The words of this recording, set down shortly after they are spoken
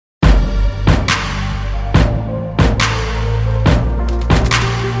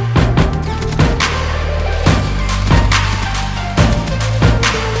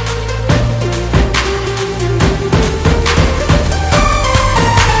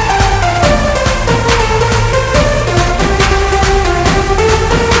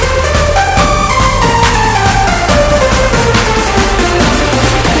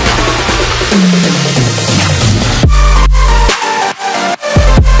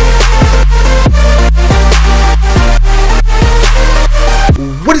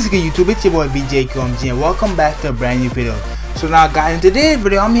good YouTube? It's your boy VJ OMG and welcome back to a brand new video. So now guys, in today's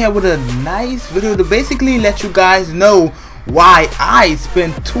video I'm here with a nice video to basically let you guys know why I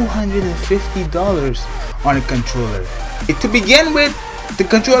spent $250 on a controller. To begin with, the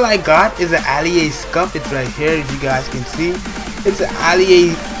controller I got is an Allier Scuff. It's right here, if you guys can see. It's an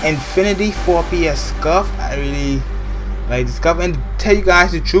Allier Infinity 4PS Scuff. I really like the Scuff, and to tell you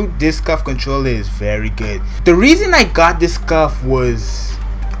guys the truth, this Scuff controller is very good. The reason I got this Scuff was,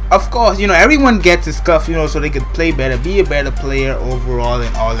 of course, you know, everyone gets a Scuff, you know, so they could play better, be a better player overall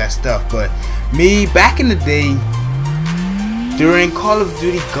and all that stuff. But me, back in the day, during Call of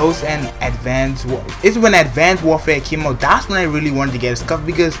Duty Ghosts and Advanced Warfare came out, that's when I really wanted to get a Scuff,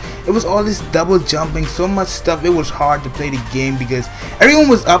 because it was all this double jumping, so much stuff. It was hard to play the game because everyone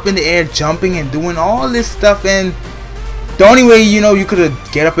was up in the air jumping and doing all this stuff, and the only way, you know, you could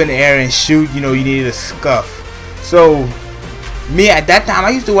get up in the air and shoot, you know, you needed a Scuff. So me, at that time, I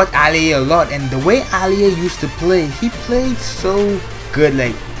used to watch Allier a lot, and the way Allier used to play, he played so good.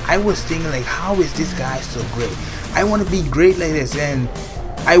 Like, I was thinking, like, how is this guy so great? I want to be great like this. And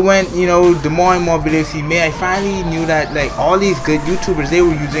I went, you know, the more and more videos he made, I finally knew that, like, all these good YouTubers, they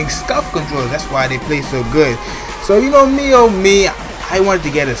were using Scuff controllers. That's why they play so good. So, you know, me, oh me, I wanted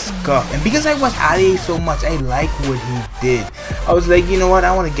to get a Scuff, and because I watched Allier so much, I liked what he did. I was like, you know what,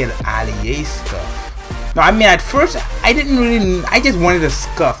 I want to get an Allier Scuff. Now, I mean, at first, I just wanted a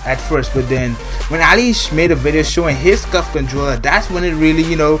Scuff at first, but then when Allier made a video showing his Scuff controller, that's when it really,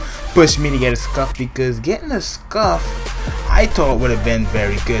 you know, pushed me to get a Scuff, because getting a Scuff, I thought would have been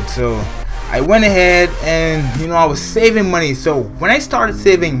very good. So I went ahead and, you know, I was saving money. So when I started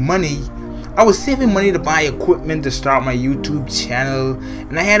saving money, I was saving money to buy equipment to start my YouTube channel,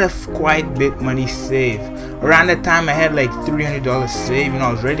 and I had a quite bit money saved. Around that time I had like $300 saved, and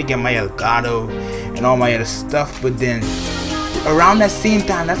I was ready to get my Elgato and all my other stuff. But then around that same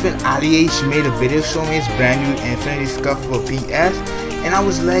time, that's when Allier made a video showing his brand new Infinity Scuff for PS, and I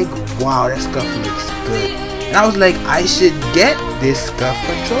was like, wow, that Scuff looks good. And I was like, I should get this Scuff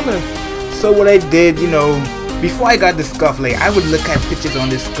controller. So what I did, you know, before I got the Scuff, like, I would look at pictures on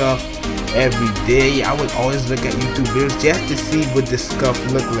this Scuff every day. I would always look at YouTube videos just to see what the Scuff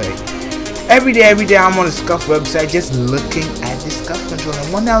looked like. Every day I'm on the Scuff website just looking at the Scuff controller. And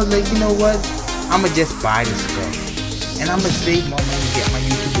one day I was like, you know what, I'ma just buy the Scuff, and I'ma save more money to get my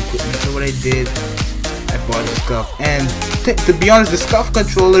YouTube equipment. So what I did, I bought the Scuff, and to be honest, the Scuff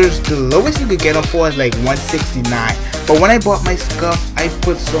controllers, the lowest you could get them for is like $169. But when I bought my Scuff, I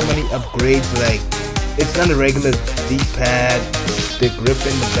put so many upgrades. Like, it's not a regular D-pad, the grip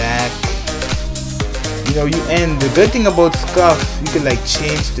in the back, you know, and the good thing about Scuff, you can like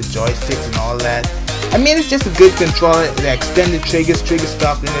change the joysticks and all that. I mean, it's just a good controller. The extended trigger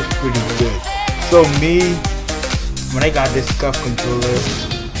stuff, and it's pretty good. So me, when I got this Scuff controller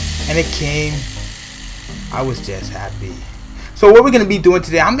and it came, I was just happy. So what we're gonna be doing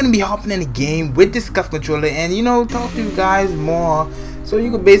today, I'm gonna be hopping in a game with this Scuff controller, and, you know, talk to you guys more, so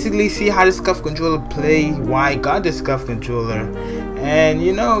you can basically see how the Scuff controller play, why I got the Scuff controller, and,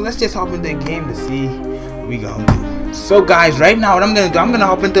 you know, let's just hop into the game to see what we gonna do. So guys, right now what I'm gonna do, I'm gonna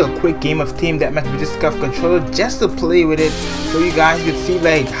hop into a quick game of Team Deathmatch with this Scuff controller just to play with it, so you guys can see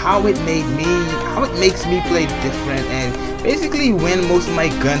like how it makes me play different and basically win most of my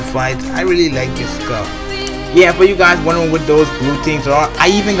gunfights. I really like this Scuff. Yeah, for you guys wondering what those blue things are, I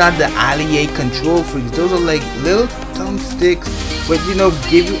even got the Allier control freaks. Those are like little thumbsticks, but, you know,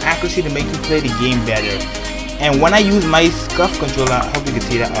 give you accuracy to make you play the game better. And when I use my Scuff controller, I hope you can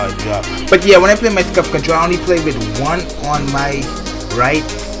see that drop. But yeah, when I play my Scuff controller, I only play with one on my right.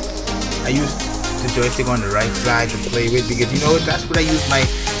 I use the joystick on the right side to play with, because, you know, that's what I use my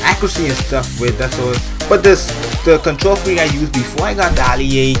accuracy and stuff with. That's all. But the control freak I used before I got the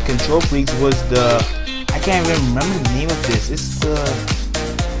Allier control freaks was the, I can't even remember the name of this. It's the,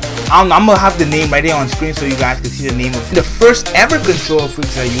 I'm gonna have the name right there on screen so you guys can see the name of it. The first ever control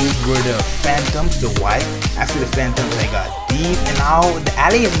freaks I used were the Phantoms, the white. After the Phantoms I got these, and now the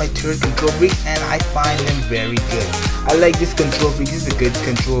Allier is my third control freak, and I find them very good. I like this control freak. This is a good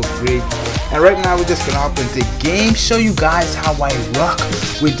control freak. And right now we're just gonna hop into the game, show you guys how I rock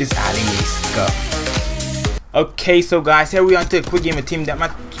with this Allier Scuff. Okay, so guys, here we are into a quick game of Team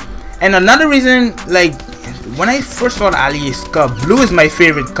Deathmatch. And another reason, like, when I first saw the Allier Scuff, blue is my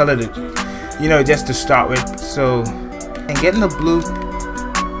favorite color to, you know, just to start with. So, and getting a blue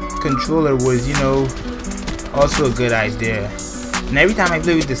controller was, you know, also a good idea. And every time I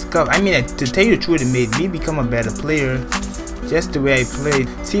play with the Scuff, I mean, to tell you the truth, it made me become a better player, just the way I played.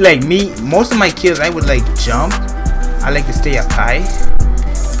 See, like me, most of my kills, I would like jump. I like to stay up high.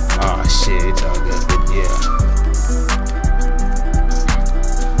 Oh shit, it's all good, but yeah.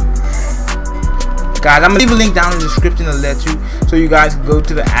 Guys, I'm gonna leave a link down in the description to let you, so you guys can go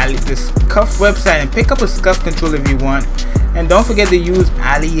to the Scuff website and pick up a Scuff controller if you want. And don't forget to use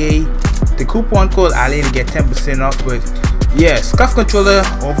AliA, the coupon code AliA, to get 10% off. But yeah, Scuff controller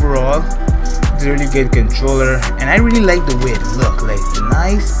overall, it's a really good controller, and I really like the way it looks. Like the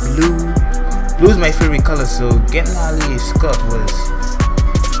nice blue is my favorite color, so getting AliA Scuff was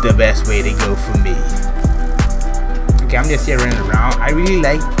the best way to go for me. Okay, I'm just here running around. I really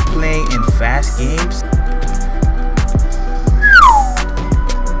like playing in fast games.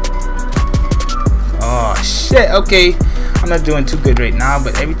 Oh shit, okay, I'm not doing too good right now,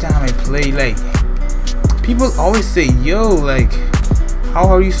 but every time I play, like, people always say, yo, like, how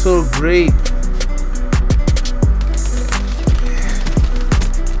are you so great?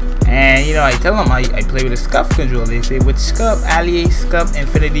 And you know, I tell them I play with a Scuff controller. They say, with Scuff, AliA Scuff,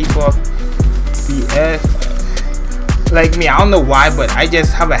 Infinity for PS. Like me, I don't know why, but I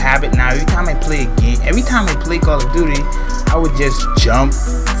just have a habit now. Every time I play a game, every time I play Call of Duty, I would just jump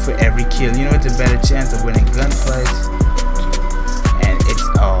for every kill. You know, it's a better chance of winning gunfights, and it's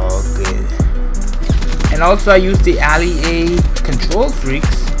all good. And also, I use the AliA control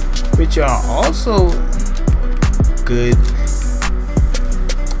freaks, which are also good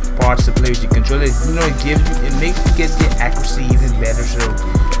parts to play with your controller. You know, it makes you get the accuracy even better. So,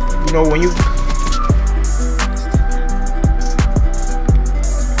 you know, when you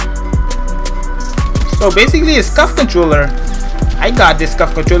So basically, a Scuff controller, I got this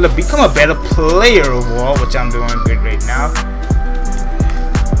Scuff controller, become a better player overall, which I'm doing good right now.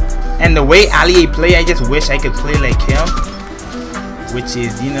 And the way AliA play, I just wish I could play like him, which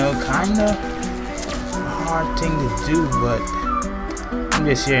is, you know, kinda a hard thing to do, but I'm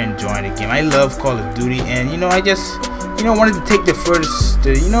just here enjoying the game. I love Call of Duty, and you know, I just, you know, wanted to take the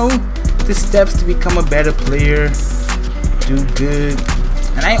the steps to become a better player, do good.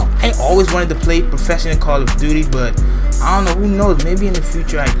 And I always wanted to play professional Call of Duty, but I don't know, who knows, maybe in the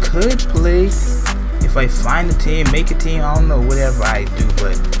future I could play if I find a team, make a team, I don't know, whatever I do.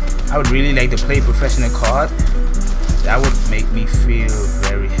 But I would really like to play professional COD. That would make me feel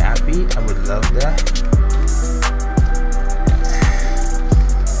very happy. I would love that.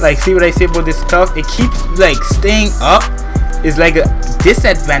 Like, see what I say about this Scuff? It keeps like staying up. It's like a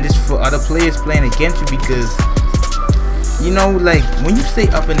disadvantage for other players playing against you, because you know, like when you stay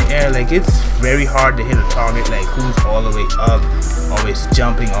up in the air, like it's very hard to hit a target like who's all the way up, always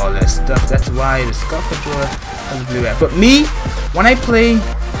jumping, all that stuff. That's why the Scuff controller doesn't play that. But me, when I play,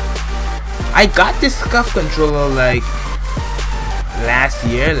 I got this Scuff controller like last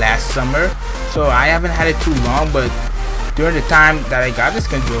summer, so I haven't had it too long. But during the time that I got this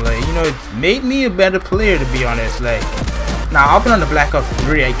controller, you know, it made me a better player, to be honest. Like now, hopping on the Black Ops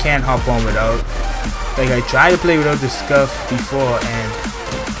 3, I can't hop on without. Like, I tried to play without the Scuff before, and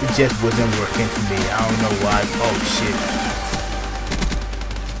it just wasn't working for me. I don't know why. Oh shit.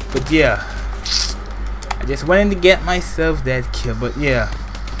 But yeah, I just wanted to get myself that kill. But yeah,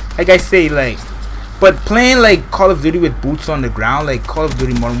 like I say, like, but playing like Call of Duty with boots on the ground, like Call of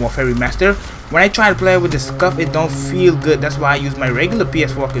Duty Modern Warfare Remastered, when I try to play with the Scuff, it don't feel good. That's why I use my regular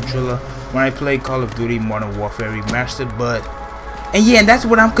PS4 controller when I play Call of Duty Modern Warfare Remastered. But and yeah, and that's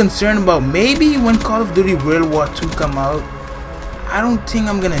what I'm concerned about. Maybe when Call of Duty World War II come out, I don't think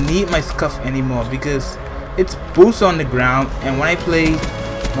I'm gonna need my Scuff anymore, because it's boots on the ground, and when I play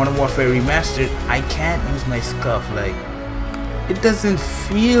Modern Warfare Remastered, I can't use my Scuff. Like, it doesn't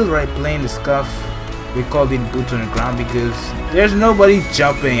feel right playing the Scuff with Call of Duty boots on the ground, because there's nobody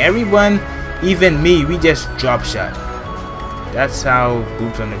jumping. Everyone, even me, we just drop shot. That's how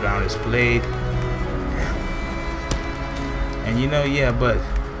boots on the ground is played. And you know, yeah, but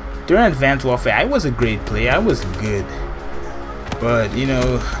during Advanced Warfare, I was a great player. I was good. But you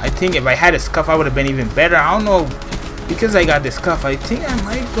know, I think if I had a Scuff, I would have been even better. I don't know, because I got the Scuff, I think I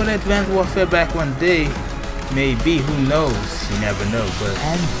might go to Advanced Warfare back one day. Maybe, who knows? You never know. But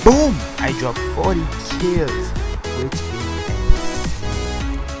and boom, I dropped 40 kills, which is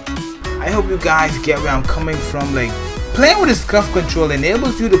insane. I hope you guys get where I'm coming from. Like, playing with a Scuff controller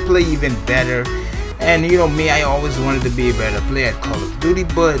enables you to play even better. And you know me, I always wanted to be a better player at Call of Duty,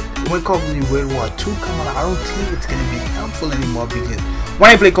 but when Call of Duty World War II come out, I don't think it's gonna be helpful anymore, because when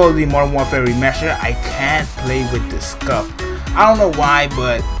I play Call of Duty Modern Warfare Remastered, I can't play with the Scuff. I don't know why,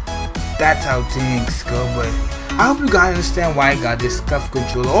 but that's how things go. But I hope you guys understand why I got this Scuff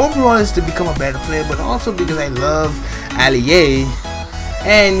controller. Overall, it's to become a better player, but also because I love AliA,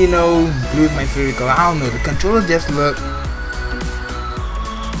 and you know, blue is my favorite color. I don't know, the controller just look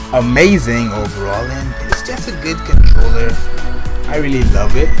amazing overall, and it's just a good controller. I really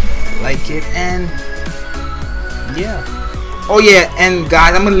love it, like it, and yeah, Oh yeah, and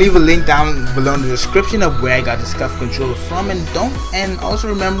guys, I'm gonna leave a link down below in the description of where I got the scuff controller from. And also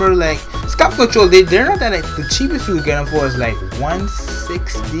remember, like, scuff control, they're not that, like, the cheapest you can get them for is like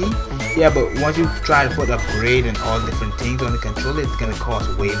 160. Yeah, but once you try to put upgrade and all different things on the controller, it's gonna cost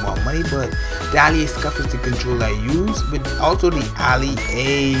way more money. But the Ali A scuff is the controller I use, with also the Ali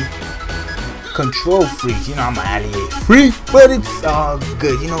A control freak. You know, I'm an Ali A freak, but it's all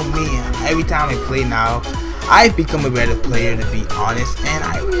good. You know me, every time I play now, I've become a better player, to be honest, and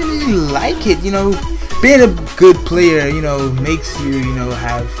I really like it. You know, being a good player, you know, makes you, you know,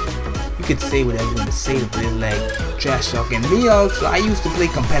 have, you could say whatever you want to say to play, like trash talk. And me also, I used to play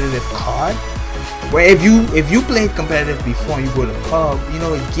competitive card, where if you played competitive before and you go to pub, you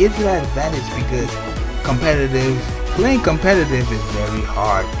know, it gives you that advantage, because playing competitive is very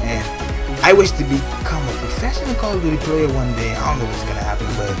hard. And I wish to become a professional Call of Duty player one day. I don't know what's gonna happen,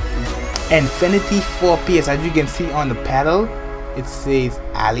 but Infinity 4PS, as you can see on the pedal, it says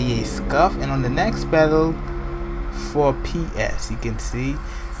Ali A scuff, and on the next pedal 4PS, you can see.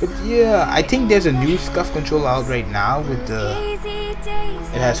 But yeah, I think there's a new scuff controller out right now with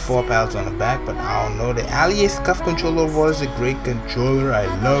it has 4 pedals on the back, but I don't know. The Ali A scuff controller was a great controller. I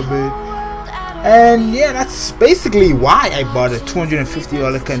love it. And yeah, that's basically why I bought a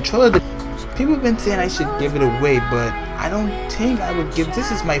 $250 controller. People have been saying I should give it away, but I don't think I would give.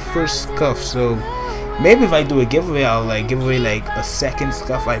 This is my first scuff, so maybe if I do a giveaway, I'll like give away like a second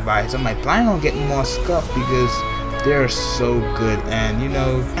scuff I buy. So I plan on getting more scuff because they're so good. And you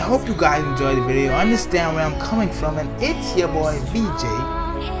know, I hope you guys enjoyed the video, understand where I'm coming from, and it's your boy VJ.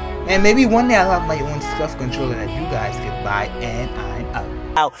 And maybe one day I'll have my own scuff controller that you guys can buy, and I'm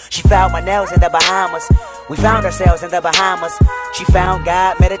out. She found my nails in the Bahamas. We found ourselves in the Bahamas. She found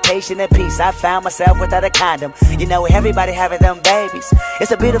God, meditation, and peace. I found myself without a condom. You know, everybody having them babies.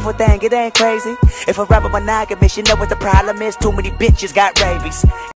 It's a beautiful thing, it ain't crazy. If a rapper monogamous, you know what the problem is. Too many bitches got rabies.